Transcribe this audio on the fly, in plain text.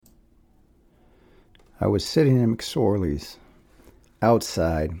I was sitting in McSorley's.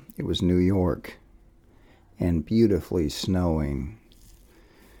 Outside, it was New York, and beautifully snowing.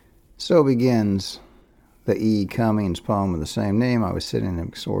 So begins the E. Cummings poem of the same name. I was sitting in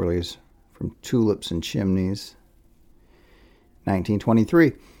McSorley's from Tulips and Chimneys,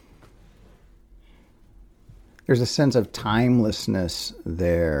 1923. There's a sense of timelessness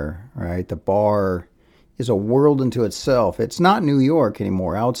there, right? The bar is a world unto itself. It's not New York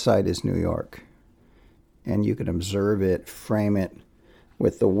anymore. Outside is New York. And you can observe it, frame it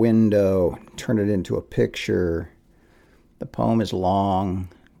with the window, turn it into a picture. The poem is long,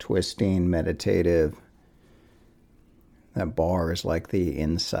 twisting, meditative. That bar is like the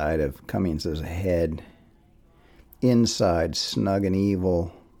inside of Cummings' head. Inside, snug and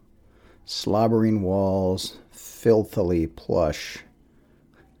evil. Slobbering walls, filthily plush.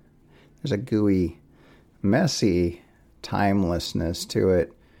 There's a gooey, messy timelessness to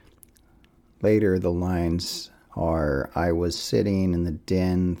it. Later, the lines are, I was sitting in the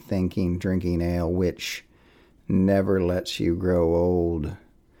den, thinking, drinking ale, which never lets you grow old.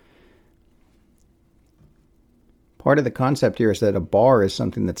 Part of the concept here is that a bar is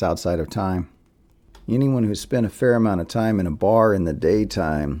something that's outside of time. Anyone who's spent a fair amount of time in a bar in the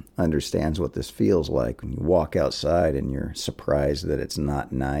daytime understands what this feels like when you walk outside and you're surprised that it's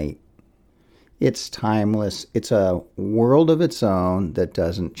not night. It's timeless. It's a world of its own that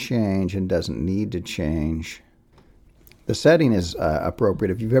doesn't change and doesn't need to change. The setting is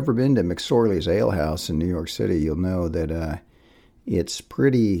appropriate. If you've ever been to McSorley's Ale House in New York City, you'll know that it's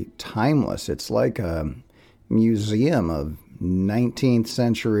pretty timeless. It's like a museum of 19th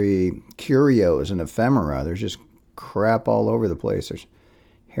century curios and ephemera. There's just crap all over the place. There's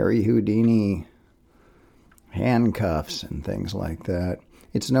Harry Houdini handcuffs and things like that.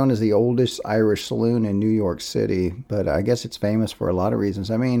 It's known as the oldest Irish saloon in New York City, but I guess it's famous for a lot of reasons.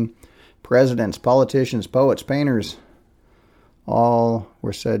 I mean, presidents, politicians, poets, painters, all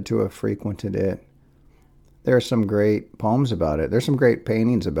were said to have frequented it. There are some great poems about it. There's some great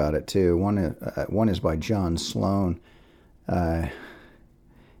paintings about it, too. One is by John Sloan, and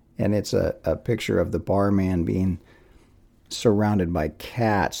it's a picture of the barman being surrounded by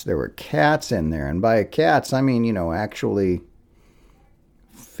cats. There were cats in there, and by cats, I mean, actually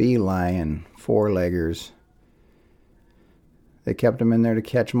feline four-leggers. They kept them in there to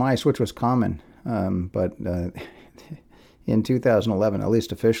catch mice, which was common. But in 2011, at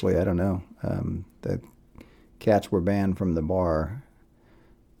least officially, I don't know, the cats were banned from the bar.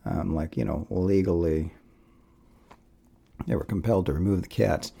 Legally. They were compelled to remove the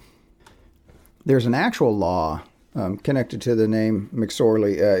cats. There's an actual law connected to the name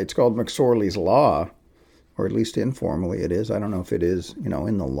McSorley. It's called McSorley's Law, or at least informally it is. I don't know if it is,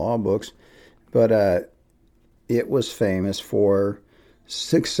 in the law books. But it was famous for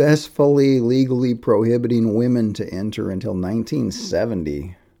successfully legally prohibiting women to enter until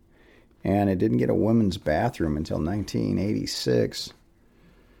 1970. And it didn't get a women's bathroom until 1986.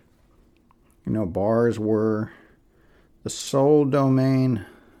 Bars were the sole domain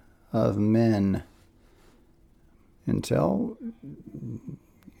of men until,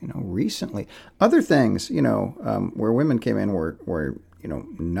 recently. Other things, where women came in were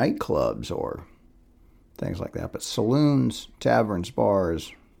nightclubs or things like that. But saloons, taverns,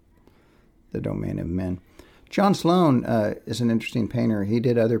 bars, the domain of men. John Sloan is an interesting painter. He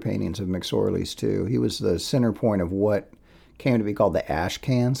did other paintings of McSorley's, too. He was the center point of what came to be called the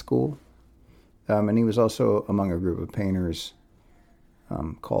Ashcan School. And he was also among a group of painters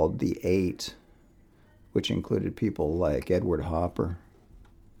called the Eight, which included people like Edward Hopper,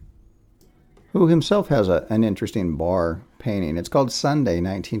 who himself has an interesting bar painting. It's called Sunday,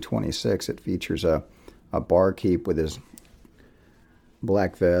 1926. It features a barkeep with his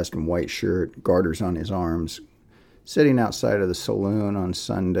black vest and white shirt, garters on his arms, sitting outside of the saloon on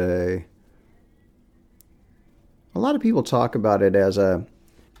Sunday. A lot of people talk about it as a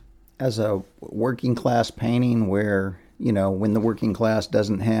working class painting where, when the working class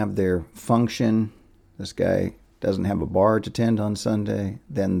doesn't have their function, this guy doesn't have a bar to tend on Sunday,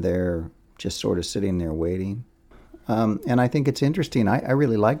 then they're just sort of sitting there waiting. And I think it's interesting. I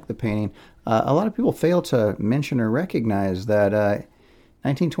really like the painting. A lot of people fail to mention or recognize that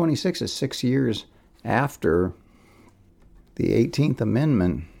 1926 is 6 years after the 18th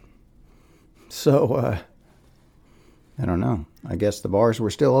Amendment. So, I don't know. I guess the bars were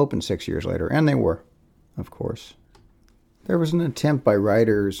still open 6 years later, and they were, of course. There was an attempt by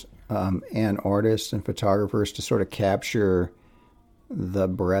writers and artists and photographers to sort of capture the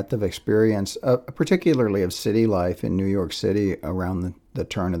breadth of experience, particularly of city life in New York City around the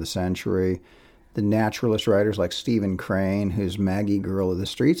turn of the century. The naturalist writers like Stephen Crane, whose Maggie Girl of the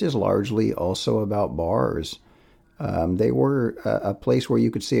Streets is largely also about bars. They were a place where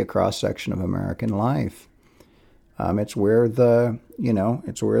you could see a cross section of American life. It's where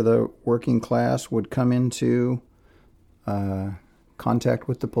it's where the working class would come into contact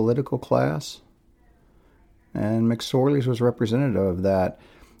with the political class, and McSorley's was representative of that.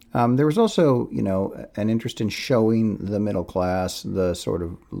 There was also, an interest in showing the middle class, the sort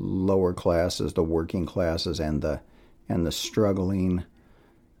of lower classes, the working classes, and the struggling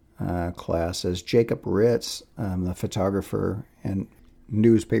classes. Jacob Ritz, the photographer and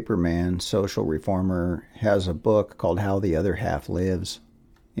newspaper man, social reformer, has a book called How the Other Half Lives,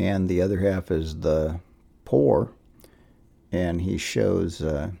 and the other half is the poor, and he shows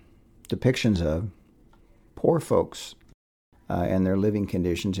depictions of poor folks and their living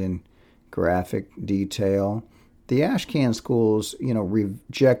conditions in graphic detail. The Ashcan schools,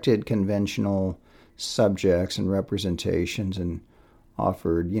 rejected conventional subjects and representations and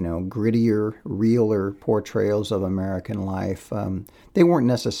offered, grittier, realer portrayals of American life. They weren't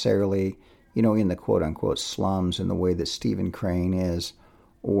necessarily, in the quote-unquote slums in the way that Stephen Crane is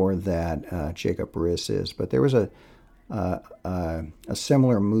or that Jacob Riss is. But there was a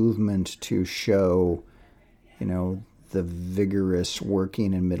similar movement to show, the vigorous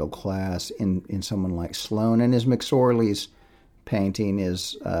working and middle class in someone like Sloane. And as McSorley's painting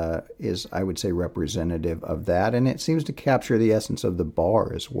is I would say representative of that, and it seems to capture the essence of the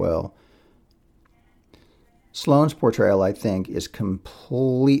bar as well. Sloane's portrayal, I think, is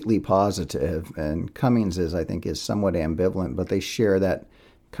completely positive, and Cummings' I think, is somewhat ambivalent, but they share that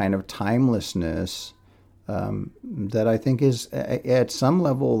kind of timelessness that I think is, at some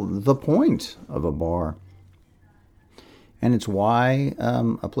level, the point of a bar. And it's why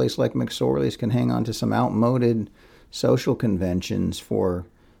a place like McSorley's can hang on to some outmoded social conventions for,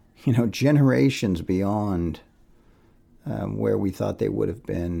 generations beyond where we thought they would have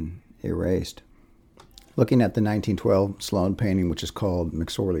been erased. Looking at the 1912 Sloane painting, which is called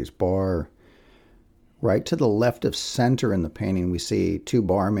McSorley's Bar, right to the left of center in the painting, we see two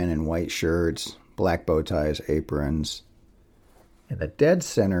barmen in white shirts, black bow ties, aprons. In the dead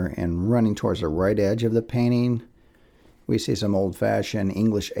center and running towards the right edge of the painting, we see some old-fashioned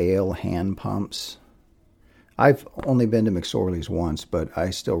English ale hand pumps. I've only been to McSorley's once, but I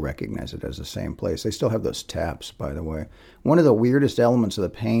still recognize it as the same place. They still have those taps, by the way. One of the weirdest elements of the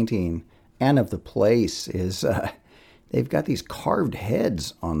painting and of the place is they've got these carved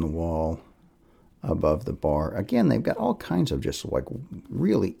heads on the wall above the bar. Again, they've got all kinds of just like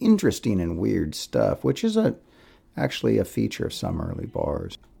really interesting and weird stuff, which is actually a feature of some early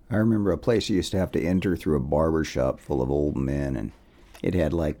bars. I remember a place you used to have to enter through a barber shop full of old men, and it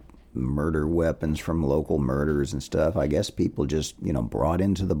had like murder weapons from local murders and stuff. I guess people just, brought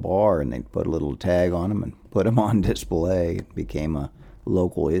into the bar and they'd put a little tag on them and put them on display. It became a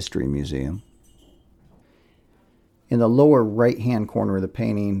local history museum. In the lower right-hand corner of the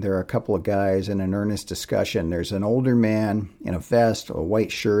painting, there are a couple of guys in an earnest discussion. There's an older man in a vest, a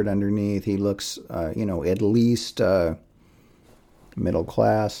white shirt underneath. He looks, at least middle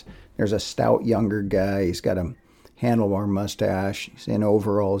class. There's a stout younger guy. He's got a handlebar mustache. He's in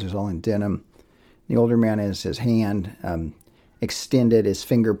overalls. He's all in denim. The older man has his hand extended, his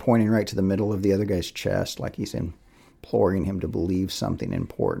finger pointing right to the middle of the other guy's chest, like he's imploring him to believe something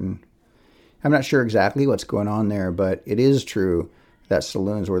important. I'm not sure exactly what's going on there, but it is true that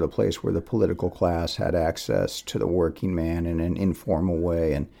saloons were the place where the political class had access to the working man in an informal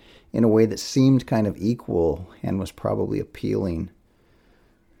way and in a way that seemed kind of equal and was probably appealing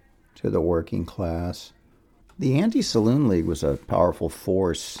to the working class. The Anti-Saloon League was a powerful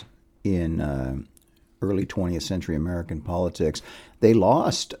force in early 20th century American politics. They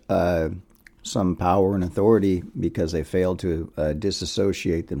lost some power and authority because they failed to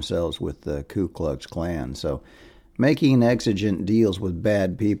disassociate themselves with the Ku Klux Klan. So making exigent deals with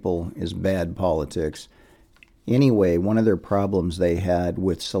bad people is bad politics. Anyway, one of their problems they had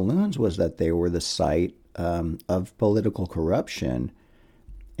with saloons was that they were the site of political corruption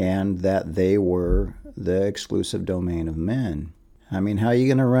and that they were the exclusive domain of men. I mean, how are you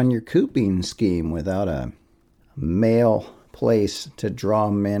going to run your cooping scheme without a male place to draw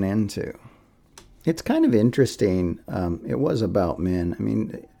men into? It's kind of interesting. It was about men. I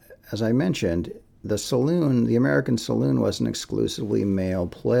mean, as I mentioned, the American saloon was an exclusively male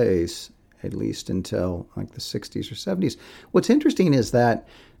place, at least until like the 60s or 70s. What's interesting is that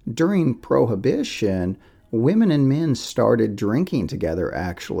during Prohibition, women and men started drinking together,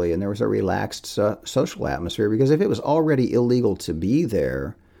 actually, and there was a relaxed social atmosphere, because if it was already illegal to be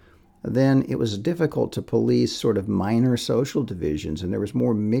there, then it was difficult to police sort of minor social divisions, and there was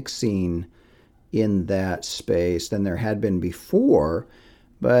more mixing in that space than there had been before.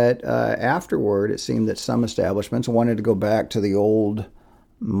 But afterward, it seemed that some establishments wanted to go back to the old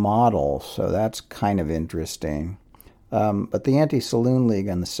model. So that's kind of interesting. But the Anti-Saloon League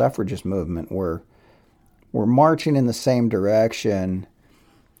and the suffragist movement were marching in the same direction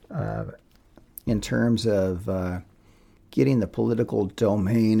in terms of getting the political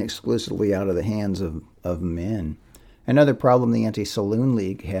domain exclusively out of the hands of men. Another problem the Anti-Saloon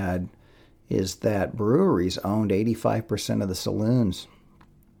League had is that breweries owned 85% of the saloons.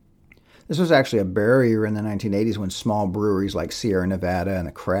 This was actually a barrier in the 1980s when small breweries like Sierra Nevada and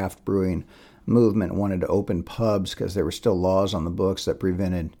the craft brewing movement wanted to open pubs because there were still laws on the books that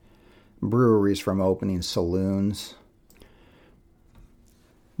prevented breweries from opening saloons.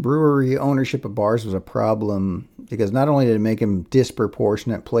 Brewery ownership of bars was a problem because not only did it make them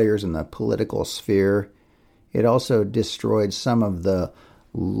disproportionate players in the political sphere, it also destroyed some of the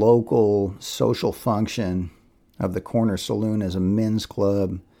local social function of the corner saloon as a men's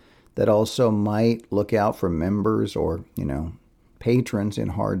club that also might look out for members or, patrons in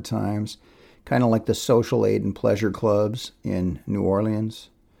hard times, kind of like the social aid and pleasure clubs in New Orleans.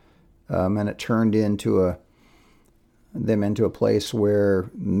 And it turned into them into a place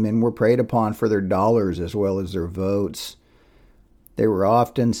where men were preyed upon for their dollars as well as their votes. They were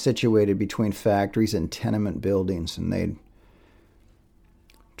often situated between factories and tenement buildings, and they'd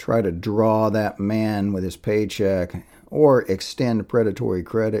try to draw that man with his paycheck or extend predatory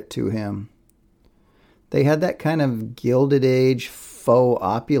credit to him. They had that kind of Gilded Age faux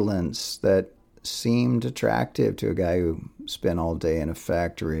opulence that seemed attractive to a guy who spent all day in a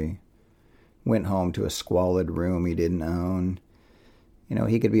factory, went home to a squalid room he didn't own.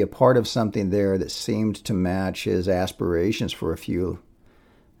 He could be a part of something there that seemed to match his aspirations for a few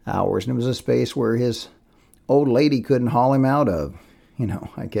hours. And it was a space where his old lady couldn't haul him out of,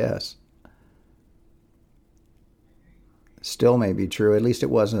 I guess. Still may be true. At least it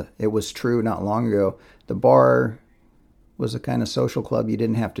was true not long ago. The bar was the kind of social club you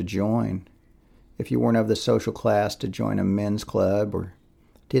didn't have to join. If you weren't of the social class to join a men's club or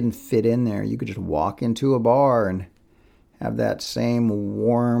didn't fit in there, you could just walk into a bar and have that same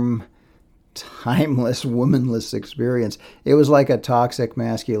warm, timeless, womanless experience. It was like a toxic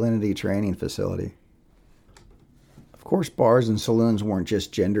masculinity training facility. Of course, bars and saloons weren't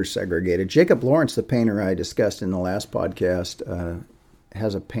just gender segregated. Jacob Lawrence, the painter I discussed in the last podcast,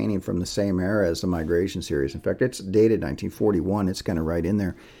 has a painting from the same era as the Migration series. In fact, it's dated 1941. It's kind of right in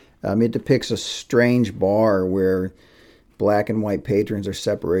there. It depicts a strange bar where black and white patrons are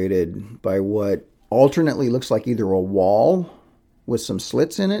separated by what alternately looks like either a wall with some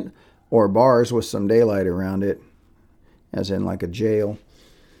slits in it or bars with some daylight around it, as in like a jail.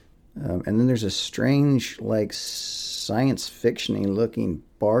 And then there's a strange, like science fiction-y looking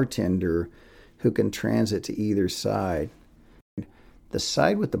bartender who can transit to either side. The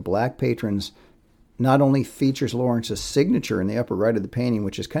side with the black patrons not only features Lawrence's signature in the upper right of the painting,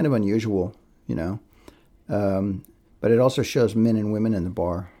 which is kind of unusual, but it also shows men and women in the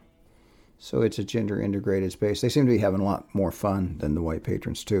bar. So it's a gender integrated space. They seem to be having a lot more fun than the white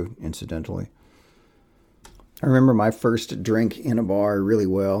patrons too, incidentally. I remember my first drink in a bar really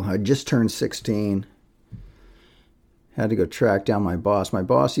well. I just turned 16. Had to go track down my boss. My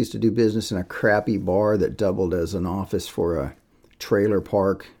boss used to do business in a crappy bar that doubled as an office for a trailer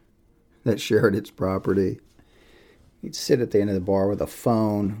park that shared its property. He'd sit at the end of the bar with a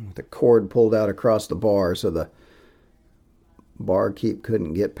phone, with a cord pulled out across the bar so the barkeep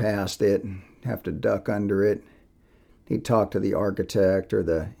couldn't get past it and have to duck under it. He'd talk to the architect or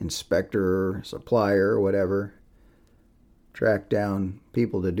the inspector or supplier or whatever, track down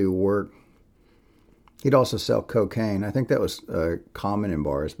people to do work. He'd also sell cocaine. I think that was common in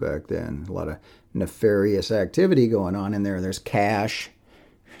bars back then. A lot of nefarious activity going on in there. There's cash.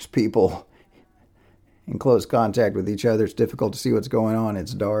 There's people in close contact with each other. It's difficult to see what's going on.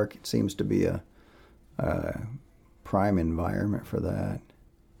 It's dark. It seems to be a prime environment for that.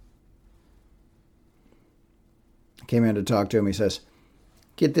 I came in to talk to him. He says,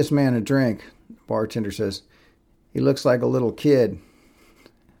 "Get this man a drink." The bartender says, "He looks like a little kid."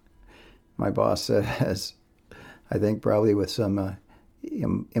 My boss says, I think probably with some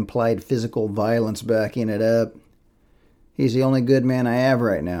implied physical violence backing it up, "He's the only good man I have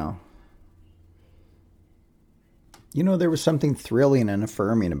right now." There was something thrilling and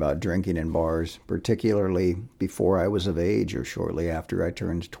affirming about drinking in bars, particularly before I was of age or shortly after I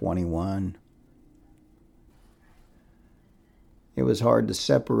turned 21. It was hard to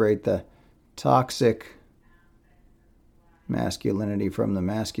separate the toxic masculinity from the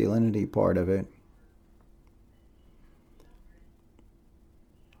masculinity part of it.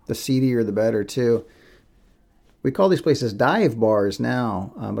 The seedier, the better, too. We call these places dive bars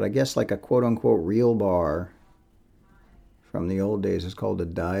now, but I guess like a quote-unquote real bar from the old days is called a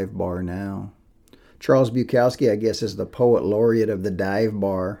dive bar now. Charles Bukowski, I guess, is the poet laureate of the dive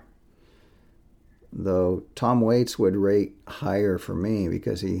bar. Though Tom Waits would rate higher for me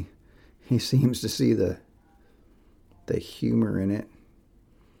because he seems to see the humor in it.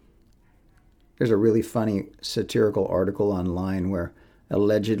 There's a really funny satirical article online where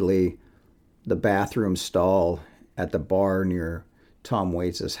allegedly the bathroom stall at the bar near Tom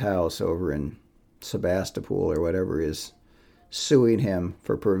Waits' house over in Sebastopol or whatever is suing him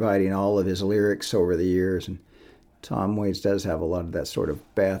for providing all of his lyrics over the years. And Tom Waits does have a lot of that sort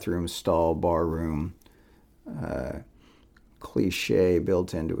of bathroom stall, barroom cliche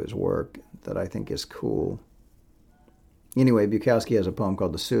built into his work that I think is cool. Anyway, Bukowski has a poem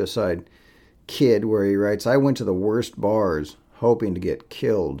called The Suicide Kid where he writes, I went to the worst bars hoping to get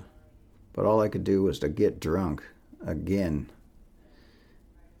killed, but all I could do was to get drunk again.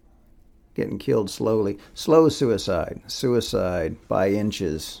 Getting killed slowly. Slow suicide. Suicide by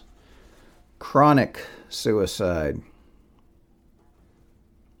inches. Chronic suicide.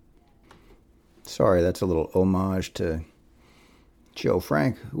 Sorry, that's a little homage to Joe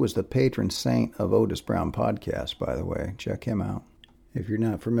Frank, who was the patron saint of Otis Brown Podcast, by the way. Check him out. If you're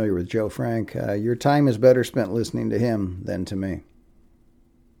not familiar with Joe Frank, your time is better spent listening to him than to me.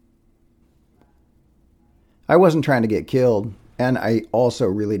 I wasn't trying to get killed, and I also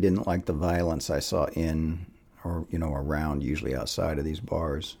really didn't like the violence I saw in or, around, usually outside of these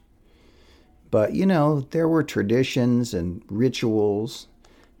bars. But, there were traditions and rituals.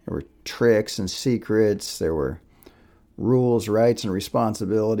 There were tricks and secrets. There were rules, rights, and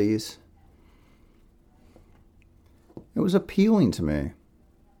responsibilities. It was appealing to me.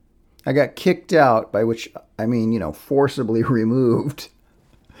 I got kicked out, by which I mean, forcibly removed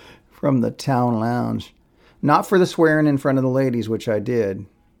from the town lounge. Not for the swearing in front of the ladies, which I did.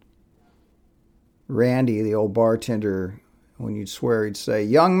 Randy, the old bartender, when you'd swear, he'd say,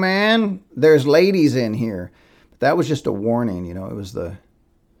 young man, there's ladies in here. But that was just a warning, it was the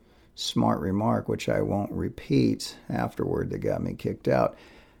smart remark, which I won't repeat afterward, that got me kicked out.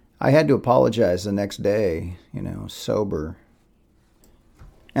 I had to apologize the next day, sober.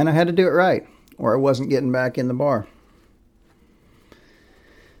 And I had to do it right, or I wasn't getting back in the bar.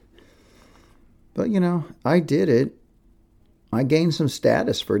 But, I did it. I gained some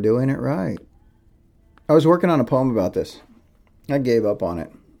status for doing it right. I was working on a poem about this. I gave up on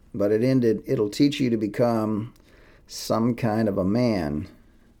it, but it ended, it'll teach you to become some kind of a man,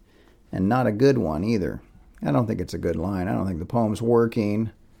 and not a good one either. I don't think it's a good line. I don't think the poem's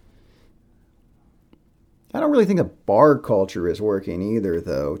working. I don't really think a bar culture is working either,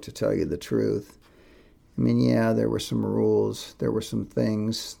 though, to tell you the truth. I mean, yeah, there were some rules. There were some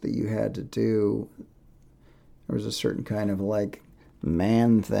things that you had to do. There was a certain kind of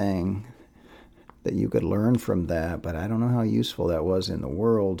man thing that you could learn from that, but I don't know how useful that was in the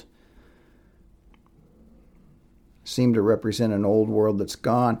world. Seemed to represent an old world that's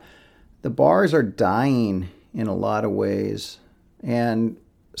gone. The bars are dying in a lot of ways, and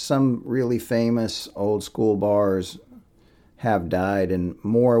some really famous old school bars have died, and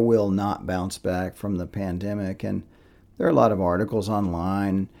more will not bounce back from the pandemic. And there are a lot of articles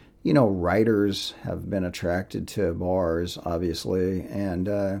online. Writers have been attracted to bars, obviously, and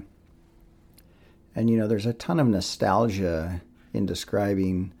there's a ton of nostalgia in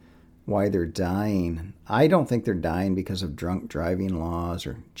describing why they're dying. I don't think they're dying because of drunk driving laws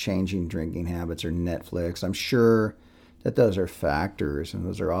or changing drinking habits or Netflix. I'm sure that those are factors, and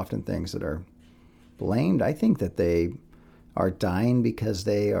those are often things that are blamed. I think that they are dying because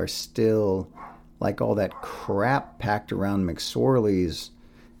they are still, like all that crap packed around McSorley's,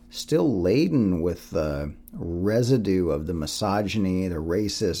 still laden with the residue of the misogyny, the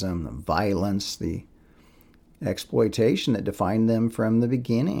racism, the violence, the exploitation that defined them from the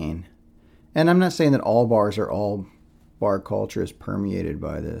beginning. And I'm not saying that all bar culture is permeated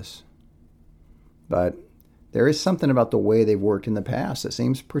by this, but there is something about the way they've worked in the past that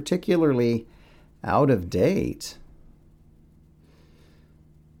seems particularly out of date.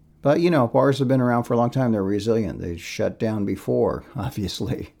 But, bars have been around for a long time. They're resilient. They shut down before,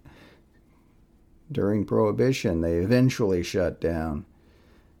 obviously. During Prohibition, they eventually shut down.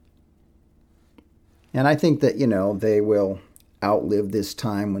 And I think that, they will outlive this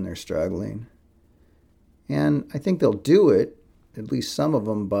time when they're struggling. And I think they'll do it, at least some of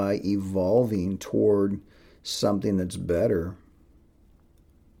them, by evolving toward something that's better.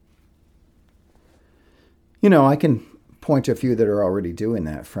 I can point to a few that are already doing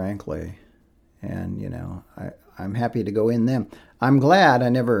that, frankly. And, I'm happy to go in them. I'm glad I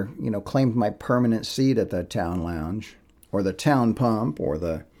never, claimed my permanent seat at the Town Lounge or the Town Pump or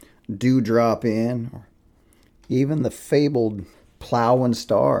the Dewdrop Inn or even the fabled Plow and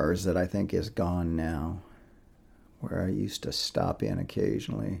Stars that I think is gone now, where I used to stop in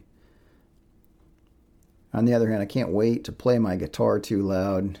occasionally. On the other hand, I can't wait to play my guitar too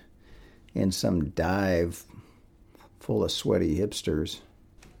loud in some dive full of sweaty hipsters.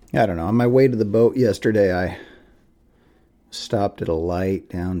 I don't know. On my way to the boat yesterday, I stopped at a light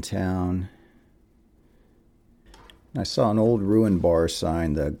downtown. I saw an old ruined bar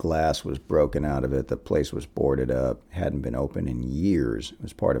sign. The glass was broken out of it. The place was boarded up. Hadn't been open in years. It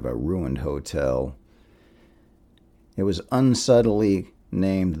was part of a ruined hotel. It was unsubtly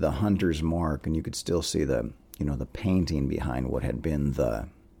named the Hunter's Mark, and you could still see the painting behind what had been the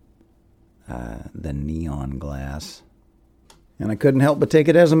neon glass. And I couldn't help but take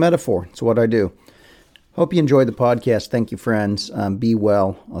it as a metaphor. It's what I do. Hope you enjoyed the podcast. Thank you, friends. Be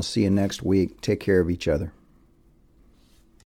well. I'll see you next week. Take care of each other.